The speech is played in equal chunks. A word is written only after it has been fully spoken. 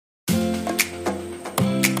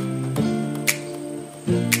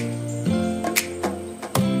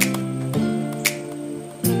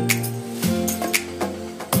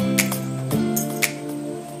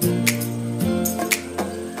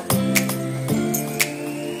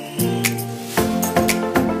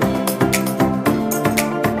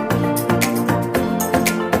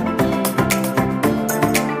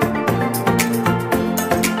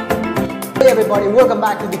welcome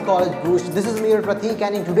back to the College Boost. This is me, Prateek,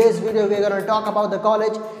 and in today's video, we are going to talk about the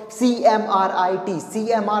college CMRIT,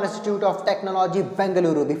 CMR Institute of Technology,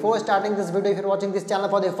 Bengaluru. Before starting this video, if you're watching this channel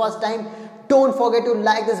for the first time, don't forget to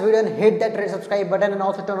like this video and hit that red subscribe button and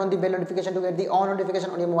also turn on the bell notification to get the on notification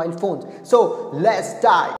on your mobile phones. So let's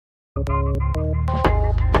start.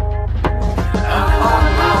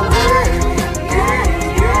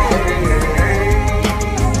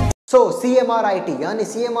 So CMRIT यानी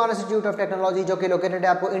CMR institute of technology जो कि located है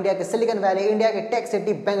आपको India के silicon valley, India के tech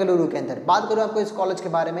city Bengaluru के अंदर। बात करूं आपको इस कॉलेज के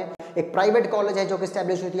बारे में, एक प्राइवेट कॉलेज है जो कि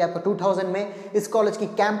एस्टैब्लिश हुई थी आपको 2000 में। इस कॉलेज की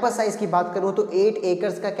कैंपस साइज की बात करूं तो 8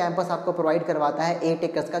 एकर्स का कैंपस आपको प्रोवाइड करवाता है, 8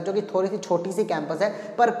 एकर्स का, जो कि थोड़ी सी छोटी सी कैंपस है,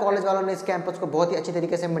 पर कॉलेज वालों ने इस कैंपस को बहुत ही अच्छी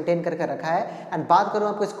तरीके से मेंटेन करके रखा है। एंड बात करूं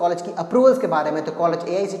आपको इस कॉलेज की अप्रूवल्स के बारे में तो कॉलेज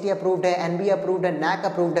AICTE अप्रूव्ड है, NB अप्रूव्ड है, NAC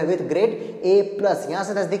अप्रूव्ड है विद ग्रेड A+। यहाँ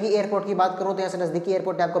से नजदीकी एयरपोर्ट की बात करूं तो यहाँ से नजदीकी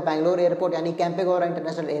एयरपोर्ट है आपको बैंगलोर एयरपोर्ट यानी कैंपेगौड़ा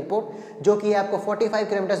इंटरनेशनल एयरपोर्ट, जो कि आपको 45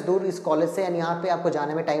 किलोमीटर दूर इस कॉलेज से, एंड यहाँ पे आपको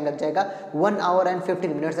जाने में टाइम लग जाएगा 1 आवर एंड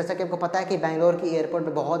 15 मिनट्स। जैसा कि आपको पता है कि बैंगलोर की एयरपोर्ट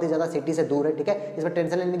पे बहुत ही ज्यादा सिटी से दूर है, ठीक है, इसमें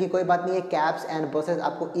टेंशन लेने की कोई बात नहीं है। कैब्स एंड बसेस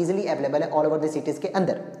आपको इजीली अवेलेबल है ऑल ओवर द सिटीज के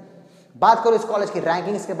अंदर। बात करो इस कॉलेज की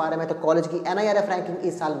रैंकिंग्स के बारे में तो कॉलेज की NIRF रैंकिंग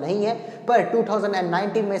इस साल नहीं है, पर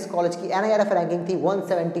 2019 में इस कॉलेज की NIRF रैंकिंग थी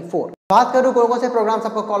 174। बात करूं कौन से प्रोग्राम्स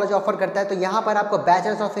आपको कॉलेज ऑफर करता है तो यहाँ पर आपको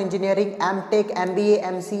bachelors of engineering, MTech, MBA,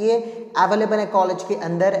 MCA available है कॉलेज के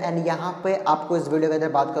अंदर। एंड यहाँ पे आपको इस वीडियो के अंदर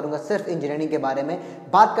बात करूंगा सिर्फ इंजीनियरिंग के बारे में।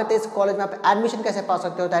 बात करते हैं इस कॉलेज में आप एडमिशन कैसे पा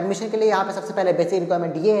सकते हो तो एडमिशन के लिए यहाँ पे सबसे पहले बेसिक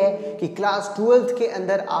रिक्वायरमेंट ये है कि क्लास 12th के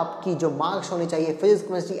अंदर आपकी जो मार्क्स होनी चाहिए फिजिक्स,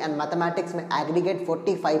 केमिस्ट्री एंड मैथमेटिक्स में एग्रीगेट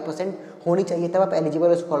 45% होनी चाहिए, तब आप एलिजिबल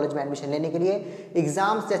हो इस कॉलेज में एडमिशन लेने के लिए।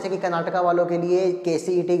 एग्जाम्स जैसे कि कर्नाटका वालों के लिए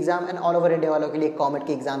KCET exam and all over India वालों के लिए कॉमेड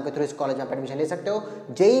के एग्जाम के थ्रू इस कॉलेज में आप एडमिशन ले सकते हो।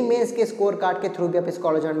 JEE मेंस के स्कोर कार्ड के थ्रू भी आप इस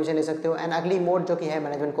कॉलेज में एडमिशन ले सकते हो। एंड अगली मोड जो कि है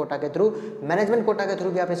मैनेजमेंट कोटा के थ्रू, मैनेजमेंट कोटा के थ्रू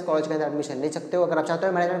भी आप इस कॉलेज के अंदर एडमिशन ले सकते हो। अगर आप चाहते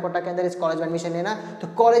हो मैनेजमेंट कोटा के अंदर इस कॉलेज में एडमिशन लेना तो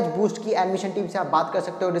कॉलेज बूस्ट की एडमिशन टीम से आप बात कर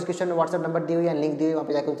सकते हो। डिस्क्रिप्शन में व्हाट्सएप नंबर दी हुई है, लिंक दी हुई है, वहाँ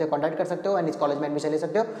पे जाकर उनसे कॉन्टैक्ट कर सकते हो एंड इस कॉलेज में एडमिशन ले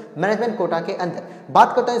सकते हो मैनेजमेंट कोटा के अंदर।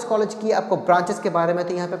 बात करता हूँ इस कॉलेज की आपको ब्रांचेस के बारे में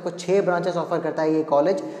तो यहाँ पे आपको 6 ब्रांचेस ऑफर करता है ये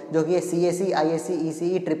कॉलेज, जो कि CSE, ISC, ECE,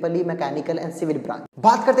 EEE, mechanical and civil branch.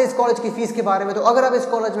 बात करते हैं इस कॉलेज की फीस के बारे में तो अगर आप इस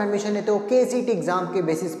कॉलेज में एडमिशन लेते हो KCET एग्जाम के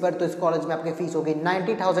बेसिस पर तो इस कॉलेज में आपकी फीस होगी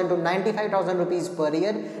 90,000 to 95,000 rupees per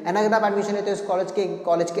year. And अगर आप एडमिशन लेते हो इस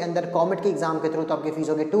कॉलेज के अंदर कॉमेड के एग्जाम के थ्रू तो आपकी फीस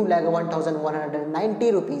होगी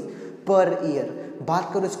 2,01,190 रुपीज पर ईयर। बात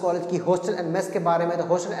करूं इस कॉलेज की हॉस्टल एंड मेस के बारे में तो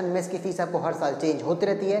हॉस्टल एंड मेस की फीस आपको हर साल चेंज होती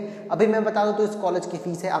रहती है। अभी मैं बता दूं तो इस कॉलेज की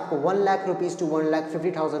फीस है आपको 1 लाख रुपीज टू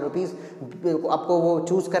 1,50,000 रुपीज, आपको वो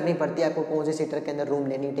चूज करनी पड़ती है आपको कौन से सीटर के अंदर रूम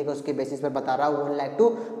लेनी है, ठीक है, उसके बेसिस पर बता रहा हूँ 1 lakh to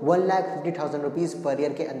 1,50,000 rupees per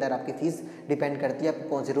year के अंदर आपकी फीस डिपेंड करती है आपको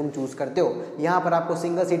कौन से रूम चूज करते हो। यहाँ पर आपको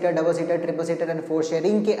single seater, double seater, triple seater and 4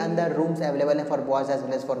 sharing के अंदर रूम्स अवेलेबल है for boys as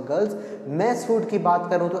well as for girls. Mess food की बात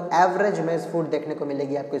करूँ तो एवरेज मेस फूड देखने को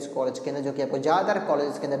मिलेगी आपको इस कॉलेज के अंदर, जो कि आपको ज्यादातर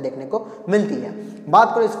कॉलेज के अंदर देखने को मिलती है।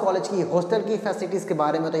 बात करो इस कॉलेज की हॉस्टल की फैसिलिटीज के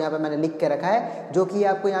बारे में तो यहाँ पे मैंने लिख के रखा है, जो कि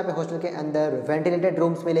आपको यहाँ पे हॉस्टल के अंदर वेंटिलेटेड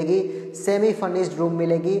रूम्स मिलेगी, सेमी फर्निश्ड रूम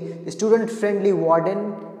मिलेगी, स्टूडेंट फ्रेंडली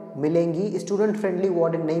वार्डन मिलेंगी। स्टूडेंट फ्रेंडली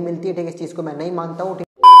वार्डन नहीं मिलती है, ठीक है, इस चीज को मैं नहीं मानता हूँ।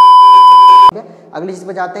 अगली चीज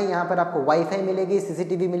पर जाते हैं, यहाँ पर आपको वाईफाई मिलेगी,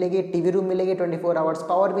 CCTV मिलेगी, टीवी रूम मिलेगी, 24 आवर्स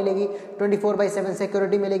पावर मिलेगी, 24/7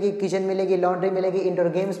 सिक्योरिटी मिलेगी, किचन मिलेगी, लॉन्ड्री मिलेगी, इंडोर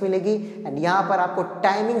गेम्स मिलेगी। एंड यहाँ पर आपको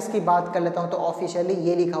टाइमिंग्स की बात कर लेता हूँ तो ऑफिशियली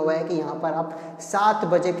ये लिखा हुआ है कि यहाँ पर आप 7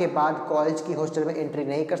 बजे के बाद कॉलेज की हॉस्टल में एंट्री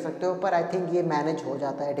नहीं कर सकते हो, पर आई थिंक ये मैनेज हो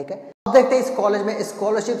जाता है, ठीक है। अब देखते हैं इस कॉलेज में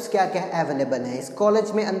स्कॉलरशिप्स क्या क्या अवेलेबल है। इस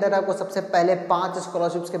कॉलेज में अंदर आपको सबसे पहले 5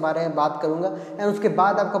 स्कॉलरशिप्स के बारे में बात करूंगा एंड उसके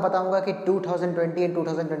बाद आपको बताऊंगा कि 2020 एंड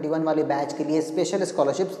 2021 वाले बैच के लिए स्पेशल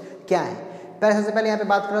स्कॉलरशिप्स क्या है। सबसे पहले यहाँ पे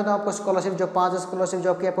बात करें तो आपको स्कॉलरशिप जो 5 स्कॉलरशिप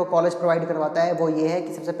जो कि आपको कॉलेज प्रोवाइड करवाता है वो ये है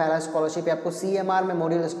कि सबसे पहला स्कॉलरशिप है आपको CMR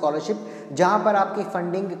मेमोरियल स्कॉलरशिप, जहाँ पर आपकी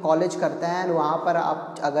फंडिंग कॉलेज करता है एंड वहाँ पर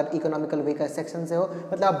आप अगर इकोनॉमिकल वीकर सेक्शन से हो,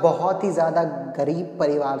 मतलब आप बहुत ही ज़्यादा गरीब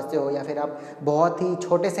परिवार से हो या फिर आप बहुत ही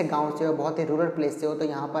छोटे से गाँव से हो, बहुत ही रूरल प्लेस से हो, तो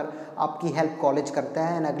यहाँ पर आपकी हेल्प कॉलेज करता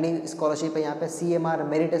है। एंड अगली स्कॉलरशिप है यहाँ पे CMR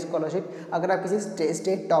मेरिट स्कॉलरशिप। अगर आप किसी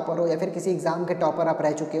स्टेट टॉपर हो या फिर किसी एग्जाम के टॉपर आप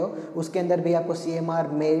रह चुके हो, उसके अंदर भी आपको CMR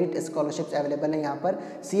मेरिट स्कॉलरशिप्स अवेलेबल है। यहाँ पर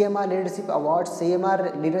CMR leadership award, CMR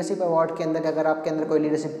leadership award के अंदर अगर आपके अंदर कोई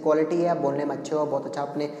लीडरशिप क्वालिटी है, आप बोलने में अच्छे हो, बहुत अच्छा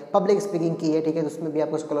आपने पब्लिक स्पीकिंग की है, ठीक है, तो उसमें भी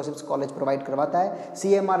आपको स्कॉलरशिप्स कॉलेज प्रोवाइड करवाता है।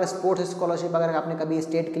 CMR स्पोर्ट्स स्कॉलरशिप, अगर आपने कभी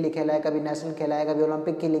स्टेट के लिए खेला है, कभी नेशनल खेला है, कभी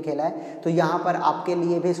ओलंपिक के लिए खेला है, तो यहाँ पर आपके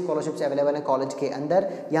लिए भी स्कॉलरशिप्स अवेलेबल है कॉलेज के अंदर।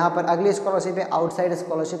 यहाँ पर अगली स्कॉलरशिप है आउटसाइड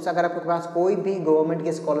स्कॉलरशिप्स। अगर आपके पास कोई भी गवर्नमेंट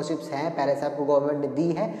की स्कॉलरशिप्स हैं, पहले से आपको गवर्नमेंट ने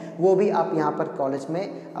दी है, वो भी आप यहाँ पर कॉलेज में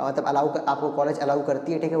मतलब आपको कॉलेज अलाउ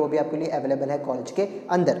करती है, ठीक है, वो भी आपके लिए अवेलेबल अवेलेबल है कॉलेज के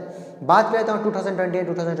अंदर। बात कर लेता हूँ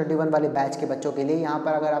 2020-2021 वाले बैच के बच्चों के लिए। यहाँ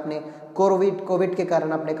पर अगर आपने कोविड के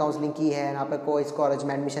कारण आपने काउंसलिंग की है, यहाँ पर कोई इस कॉलेज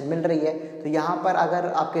में एडमिशन मिल रही है, तो यहाँ पर अगर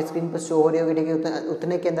आपके स्क्रीन पर शो हो रही होगी, ठीक है,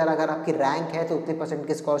 उतने के अंदर अगर आपकी रैंक है तो उतने परसेंट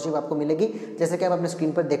की स्कॉलरशिप आपको मिलेगी, जैसे कि आप अपने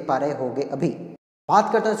स्क्रीन पर देख पा रहे होगे अभी।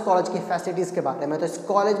 बात करते हैं इस कॉलेज की फैसिलिटीज़ के बारे में। तो इस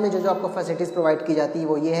कॉलेज में जो आपको फैसिलिटीज़ प्रोवाइड की जाती है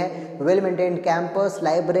वो ये है: well maintained campus,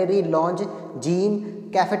 library, lounge, gym,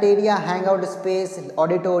 cafeteria, hang out space,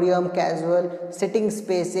 auditorium, casual sitting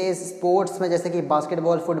spaces, sports में जैसे कि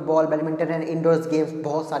basketball, football, badminton and endorse games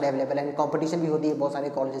बहुत सारे अवेलेबल हैं। कंपटीशन भी होती है बहुत सारे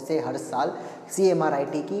कॉलेज से हर साल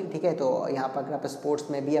CMRIT की, ठीक है। तो यहाँ पर अगर आप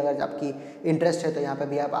स्पोर्ट्स में भी अगर आपकी इंटरेस्ट है तो यहाँ पर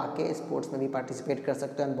भी आप आके स्पोर्ट्स में भी पार्टिसिपेट कर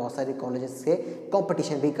सकते हो एंड बहुत सारे कॉलेजेस से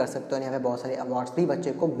कॉम्पिटिशन भी कर सकते हो। यहाँ पे बहुत सारे अवार्ड्स भी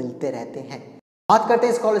बच्चे को मिलते रहते हैं। बात करते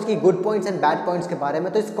हैं इस कॉलेज की good points and bad points के बारे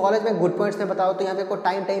में। तो इस कॉलेज में गुड पॉइंट्स में बताओ तो यहाँ पे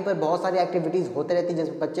टाइम टाइम पर बहुत सारी एक्टिविटीज़ होते रहती है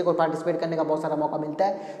जिसमें बच्चे को पार्टिसिपेट करने का बहुत सारा मौका मिलता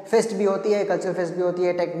है। फेस्ट भी होती है, कल्चरल फेस्ट भी होती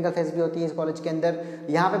है, टेक्निकल फेस्ट भी होती है इस कॉलेज के अंदर।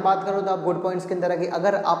 यहाँ पे बात करूँ तो आप गुड पॉइंट्स के अंदर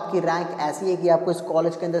अगर आपकी रैंक ऐसी है कि आपको इस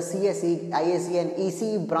कॉलेज के अंदर CSE, ISE and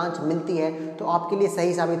ECE branch मिलती है तो आपके लिए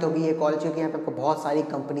सही साबित होगी ये कॉलेज, क्योंकि यहाँ पे आपको बहुत सारी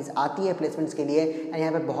कंपनीज आती है प्लेसमेंट्स के लिए एंड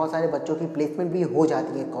यहाँ पे बहुत सारे बच्चों की प्लेसमेंट भी हो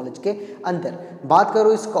जाती है कॉलेज के अंदर। बात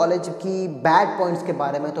करूँ इस कॉलेज की बैड पॉइंट्स के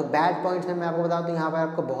बारे में, तो बैड पॉइंट्स में मैं आपको बता दूं यहाँ पर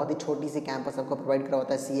आपको बहुत ही छोटी सी कैंपस आपको प्रोवाइड करा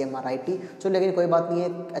होता है CMRIT, तो लेकिन कोई बात नहीं है,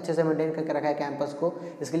 अच्छे से मेंटेन करके रखा है कैंपस को,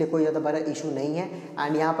 इसके लिए कोई ज़्यादा बड़ा इशू नहीं है।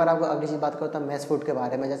 एंड यहाँ पर आपको अगली चीज़ बात करता हूँ मेस फूड के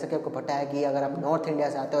बारे में। जैसे कि आपको पता है कि अगर आप नॉर्थ इंडिया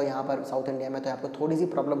से आते हो यहाँ पर साउथ इंडिया में तो आपको थोड़ी सी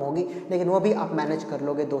प्रॉब्लम होगी, लेकिन वो भी आप मैनेज कर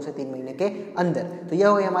लोगे 2 से 3 महीने के अंदर। तो यह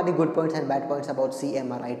हुई हमारी good points and bad points about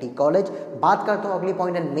CMRIT college. बात करता हूँ अगली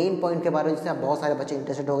पॉइंट एंड मेन पॉइंट के बारे में, जिससे आप बहुत सारे बच्चे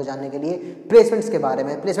इंटरेस्टेड हो जानने के लिए, प्लेसमेंट्स के बारे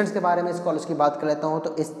में। प्लेसमेंट्स के बारे में इस कॉलेज की बात कर लेता हूँ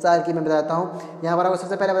तो इस साल की मैं बताता हूँ। यहाँ पर आपको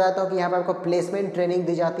सबसे पहले बताता हूँ कि यहाँ पर आपको प्लेसमेंट ट्रेनिंग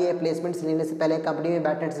दी जाती है। प्लेसमेंट्स लेने से पहले, कंपनी में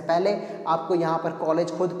बैठने से पहले आपको यहाँ पर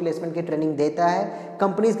कॉलेज खुद प्लेसमेंट की ट्रेनिंग देता है।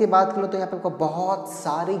 कंपनीज की बात करो तो यहाँ पर आपको बहुत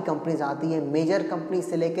सारी कंपनीज आती है, मेजर कंपनी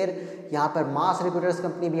से लेकर यहाँ पर मास रिक्रूटर्स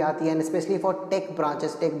कंपनी भी आती है and specially for take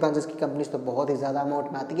branches की कंपनीज तो बहुत ही ज़्यादा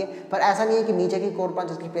अमाउंट में आती है। पर ऐसा नहीं है कि नीचे की कोर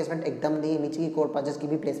ब्रांचेस की प्लेसमेंट एकदम नहीं है, नीचे की कोर ब्रांचेस की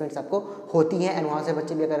भी प्लेसमेंट्स आपको होती हैं एंड वहाँ से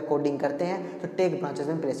बच्चे भी अगर कोडिंग करते हैं तो टेक ब्रांचेस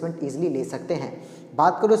में प्लेसमेंट ईजिली ले सकते हैं।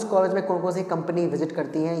 बात करो इस कॉलेज में कौन कौन सी कंपनी विजिट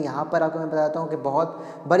करती हैं, यहाँ पर आपको मैं बताता हूँ कि बहुत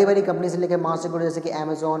बड़ी बड़ी कंपनी से लेकर मास रिक्रूटर जैसे कि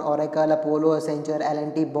Amazon, Oracle, Apollo, Accenture,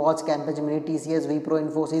 L&T, बॉच, कैम्पजमिनी, TCS, Wipro,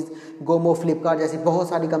 Infosys, Gomo, Flipkart जैसी बहुत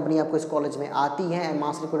सारी कंपनी आपको इस कॉलेज में आती हैं एंड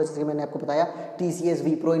मास रिक्रूटर जैसे मैंने आपको बताया TCS,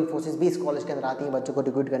 विप्रो, इन्फोसिस भी इस कॉलेज के अंदर आती हैं बच्चों को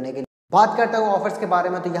रिक्रूट करने के लिए। बात करता हूँ ऑफर्स के बारे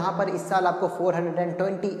में, तो यहाँ पर इस साल आपको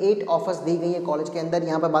 428 ऑफर्स दी गई है कॉलेज के अंदर।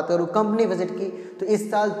 यहाँ पर बात करूँ कंपनी विजिट की तो इस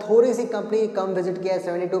साल थोड़ी सी कंपनी कम विजिट किया है,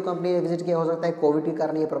 72 कंपनी विजिट किया, हो सकता है कोविड के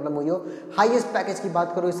कारण ये प्रॉब्लम हुई हो। हाईएस्ट पैकेज की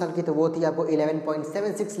बात करूँ इस साल की तो वो थी आपको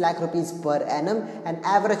 11.76 lakh rupees per annum and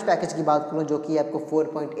average package की बात करूँ जो कि आपको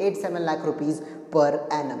 4.87 लाख रुपीज़ पर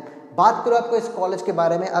एनम। बात करो आपको इस कॉलेज के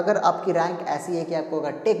बारे में, अगर आपकी रैंक ऐसी है कि आपको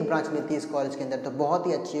अगर टेक ब्रांच मिलती है इस कॉलेज के अंदर तो बहुत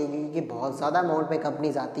ही अच्छी होगी, क्योंकि बहुत ज़्यादा अमाउंट में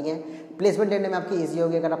कंपनीज आती हैं। प्लेसमेंट लेने में आपकी ईजी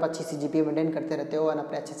होगी अगर आप अच्छी CGPA मेंटेन करते रहते हो और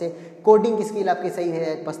अपने अच्छे से कोडिंग की स्किल आपकी सही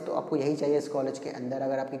है, बस तो आपको यही चाहिए इस कॉलेज के अंदर।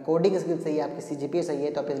 अगर आपकी कोडिंग स्किल सही है, आपकी CGPA सही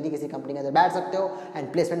है तो आप इजली किसी कंपनी के अंदर बैठ सकते हो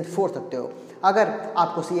एंड प्लेसमेंट फोड़ सकते हो। अगर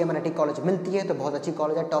आपको CMRIT कॉलेज मिलती है तो बहुत अच्छी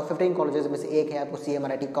कॉलेज है, टॉप 15 कॉलेजेस में से एक है आपको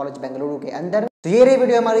CMRIT कॉलेज बेंगलुरु के अंदर। तो ये रही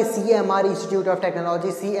वीडियो हमारी CMR institute of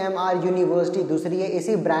technology, CMR university दूसरी है,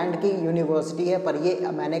 इसी ब्रांड की यूनिवर्सिटी है, पर ये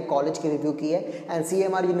मैंने कॉलेज की रिव्यू की है एंड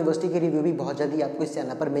CMR यूनिवर्सिटी की रिव्यू भी बहुत जल्दी आपको इस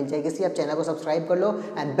चैनल पर मिल जाएगी। इसलिए आप चैनल को सब्सक्राइब कर लो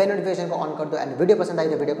एंड बेल नोटिफिकेशन को ऑन कर दो एंड वीडियो पसंद आई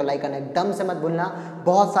तो वीडियो को लाइक करना एकदम से मत भूलना।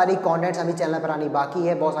 बहुत सारी कॉन्टेंट्स अभी चैनल पर आनी बाकी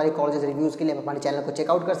है, बहुत सारी कॉलेजेस रिव्यूज़ के लिए आप हमारे चैनल को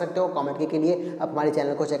चेकआउट कर सकते हो, Comedk के लिए आप हमारे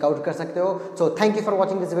चैनल को चेकआउट कर सकते हो। So thank you for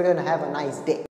watching this video and have a nice day.